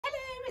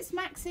it's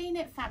Maxine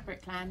at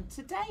Fabricland.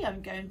 Today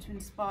I'm going to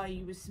inspire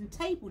you with some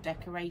table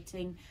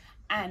decorating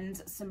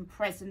and some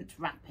present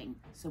wrapping,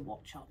 so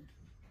watch on.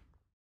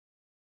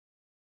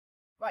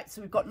 Right,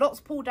 so we've got lots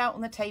pulled out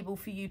on the table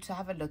for you to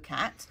have a look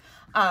at.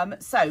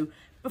 So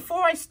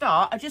before I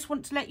start, I just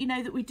want to let you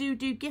know that we do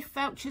gift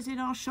vouchers in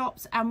our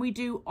shops and we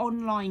do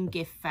online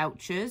gift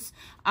vouchers.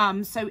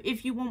 So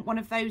if you want one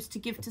of those to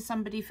give to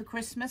somebody for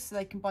Christmas so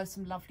they can buy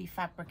some lovely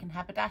fabric and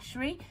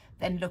haberdashery,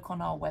 then look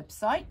on our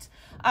website.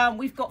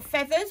 We've got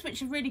feathers,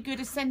 which are really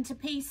good as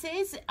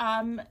centerpieces.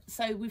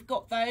 So we've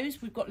got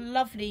those. We've got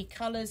lovely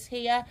colours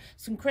here,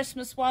 some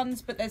Christmas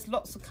ones, but there's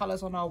lots of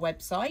colours on our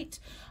website.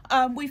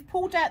 We've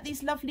pulled out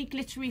these lovely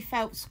glittery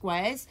felt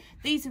squares.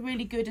 These are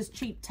really good as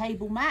cheap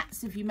table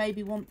mats if you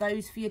maybe want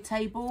those for your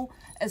table,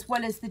 as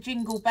well as the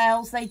jingle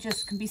bells. They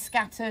just can be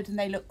scattered and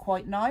they look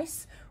quite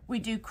nice. We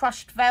do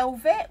crushed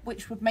velvet,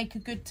 which would make a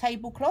good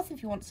tablecloth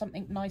if you want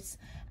something nice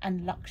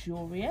and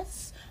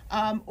luxurious.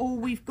 Or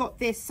we've got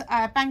this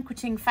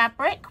banqueting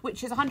fabric,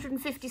 which is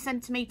 150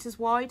 centimetres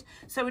wide,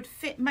 so it would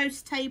fit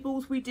most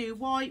tables. We do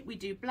white, we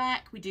do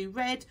black, we do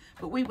red,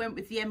 but we went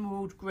with the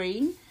emerald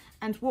green.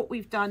 And what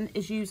we've done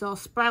is use our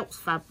Sprouts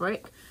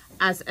fabric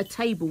as a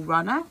table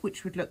runner,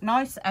 which would look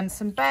nice, and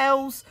some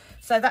bells.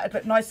 So that would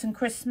look nice and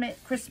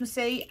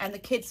Christmassy, and the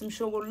kids I'm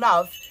sure will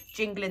love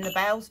jingling the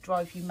bells,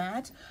 drive you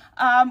mad.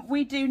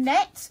 We do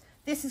net.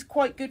 This is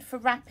quite good for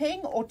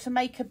wrapping or to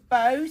make a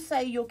bow.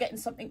 Say you're getting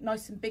something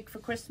nice and big for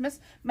Christmas.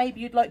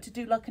 Maybe you'd like to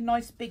do like a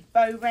nice big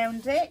bow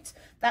around it.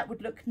 That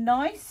would look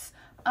nice.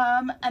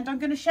 And I'm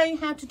going to show you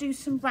how to do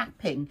some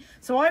wrapping.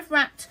 So I've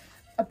wrapped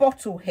a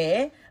bottle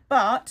here,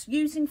 but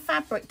using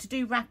fabric to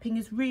do wrapping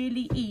is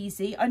really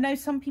easy. I know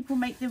some people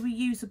make the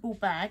reusable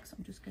bags.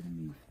 I'm just going to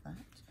move that.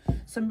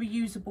 Some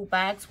reusable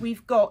bags.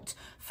 We've got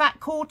fat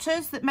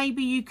quarters that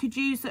maybe you could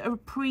use that are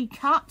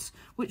pre-cut,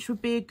 which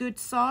would be a good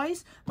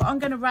size. But I'm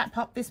going to wrap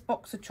up this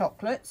box of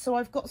chocolates. So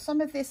I've got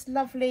some of this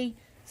lovely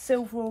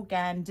silver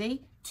organdy,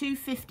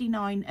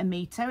 £2.59 a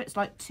metre. It's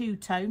like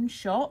two-tone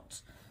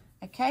shot.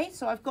 Okay,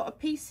 so I've got a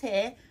piece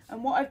here,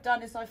 and what I've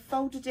done is I've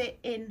folded it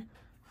in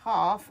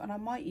half, and I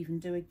might even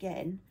do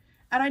again.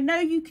 And I know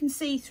you can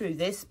see through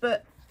this,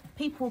 but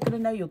people are going to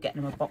know you're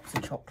getting them a box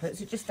of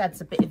chocolates. It just adds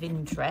a bit of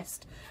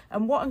interest.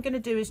 And what I'm going to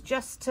do is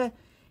just to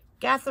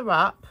gather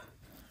up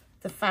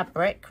the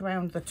fabric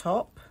around the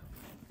top,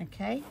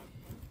 okay?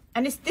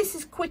 And this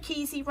is quick,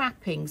 easy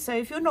wrapping. So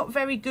if you're not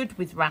very good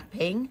with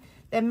wrapping,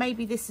 then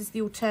maybe this is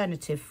the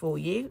alternative for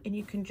you. And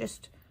you can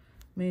just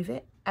move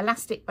it.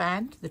 Elastic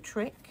band, the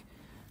trick,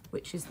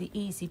 which is the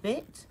easy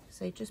bit.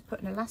 So just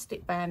put an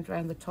elastic band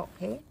around the top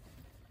here,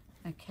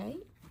 okay?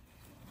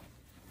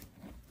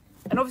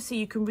 And obviously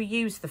you can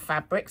reuse the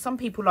fabric. Some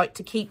people like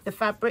to keep the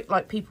fabric,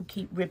 like people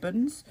keep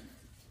ribbons.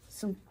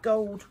 Some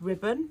gold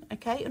ribbon,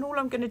 okay? And all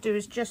I'm going to do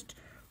is just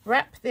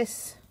wrap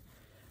this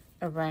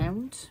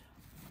around.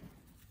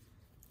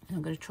 And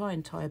I'm going to try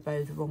and tie a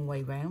bow the wrong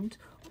way round.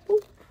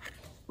 Ooh.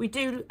 We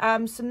do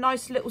some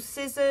nice little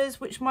scissors,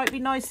 which might be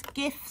nice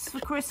gifts for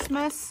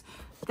Christmas.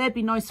 They'd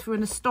be nice for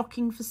in a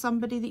stocking for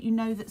somebody that you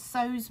know that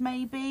sews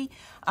maybe.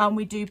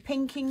 We do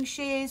pinking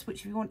shears,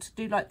 which if you want to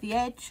do like the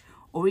edge,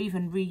 or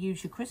even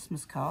reuse your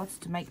Christmas cards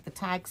to make the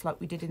tags like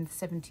we did in the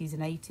 70s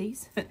and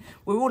 80s.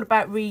 We're all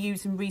about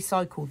reuse and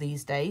recycle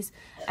these days.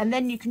 And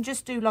then you can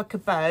just do like a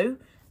bow,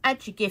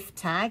 add your gift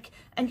tag,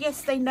 and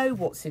yes, they know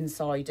what's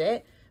inside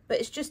it, but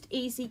it's just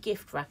easy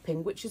gift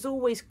wrapping, which is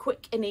always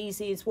quick and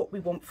easy is what we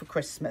want for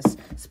Christmas,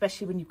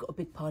 especially when you've got a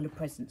big pile of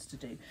presents to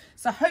do.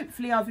 So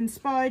hopefully I've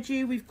inspired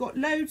you. We've got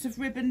loads of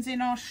ribbons in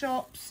our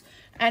shops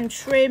and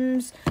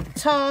trims,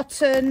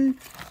 tartan,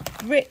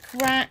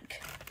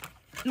 rick-rack,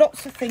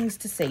 lots of things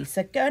to see.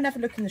 So go and have a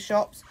look in the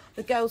shops.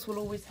 The girls will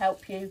always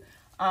help you.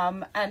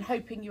 And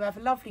hoping you have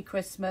a lovely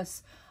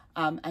Christmas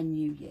and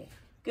New Year.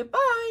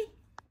 Goodbye.